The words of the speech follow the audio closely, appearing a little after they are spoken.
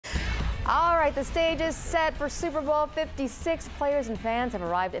All right, the stage is set for Super Bowl 56. Players and fans have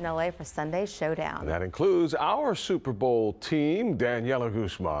arrived in LA for Sunday's showdown. That includes our Super Bowl team, Daniela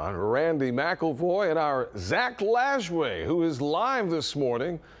Guzman, Randy McIlvoy, and our Zach Lashway, who is live this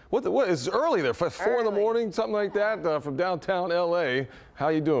morning. What is early there? 4 in the morning, something like that, from downtown LA. How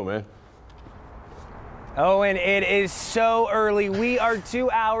you doing, man? Owen, it is so early. We are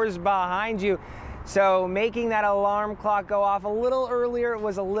 2 hours behind you. So making that alarm clock go off a little earlier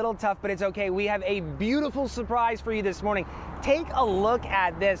was a little tough, but it's okay. We have a beautiful surprise for you this morning. Take a look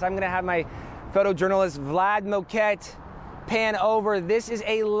at this. I'm going to have my photojournalist Vlad Moquette pan over. This is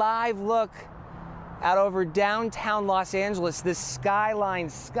a live look out over downtown Los Angeles. The skyline,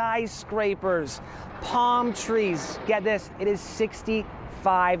 skyscrapers, palm trees. Get this, it is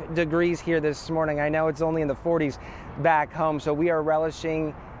 65 degrees here this morning. I know it's only in the 40s back home, so we are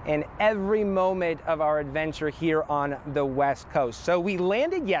relishing in every moment of our adventure here on the West Coast. So we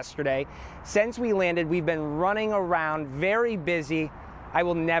landed yesterday. Since we landed, we've been running around, very busy. I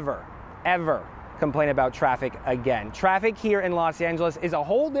will never, ever complain about traffic again. Traffic here in Los Angeles is a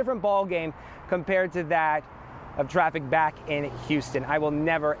whole different ball game compared to that of traffic back in Houston. I will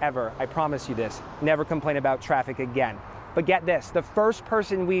never, ever, I promise you this, never complain about traffic again. But get this, the first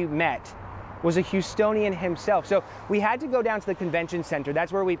person we met was a Houstonian himself. So we had to go down to the convention center.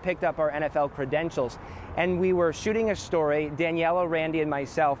 That's where we picked up our NFL credentials. And we were shooting a story, Daniela, Randy, and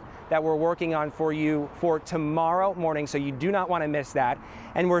myself, that we're working on for you for tomorrow morning. So you do not want to miss that.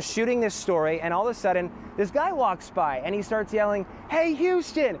 And we're shooting this story, and all of a sudden, this guy walks by and he starts yelling, "Hey,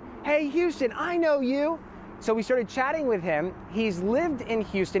 Houston! Hey, Houston, I know you!" So we started chatting with him. He's lived in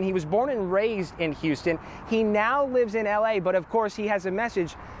Houston. He was born and raised in Houston. He now lives in LA, but of course he has a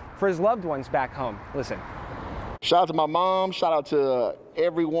message for his loved ones back home. Listen. Shout out to my mom. Shout out to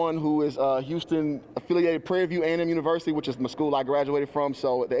everyone who is Houston affiliated, Prairie View A&M University, which is the school I graduated from.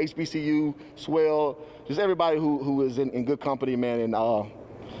 So the HBCU, Swell, just everybody who is in good company, man. And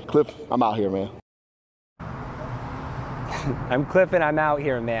Cliff, I'm out here, man. I'm Cliff and I'm out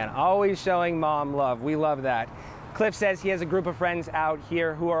here, man. Always showing mom love. We love that. Cliff says he has a group of friends out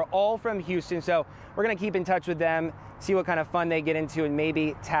here who are all from Houston, so we're going to keep in touch with them, see what kind of fun they get into, and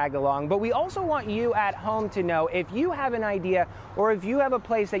maybe tag along. But we also want you at home to know if you have an idea or if you have a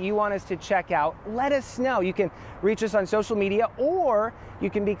place that you want us to check out, let us know. You can reach us on social media, or you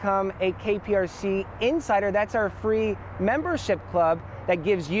can become a KPRC Insider. That's our free membership club that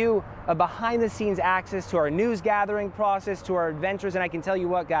gives you a behind-the-scenes access to our news gathering process, to our adventures. And I can tell you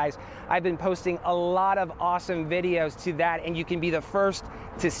what, guys, I've been posting a lot of awesome videos to that, and you can be the first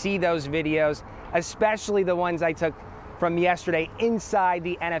to see those videos, especially the ones I took from yesterday inside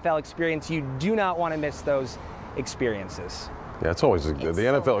the NFL experience. You do not want to miss those experiences. Yeah, it's always the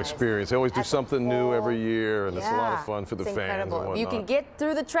NFL experience. They always do something new every year, and it's a lot of fun for the fans and whatnot. You can get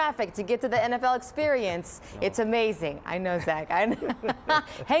through the traffic to get to the NFL experience. It's amazing. I know, Zach.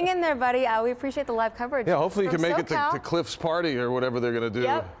 Hang in there, buddy. We appreciate the live coverage. Yeah, hopefully you can make it to Cliff's party or whatever they're going to do.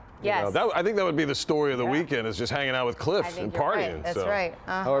 Yep. Yes. I think that would be the story of the weekend, is just hanging out with Cliff and partying. Right. That's right.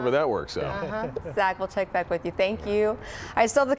 However that works out. Zach, we'll check back with you. Thank you. I still have the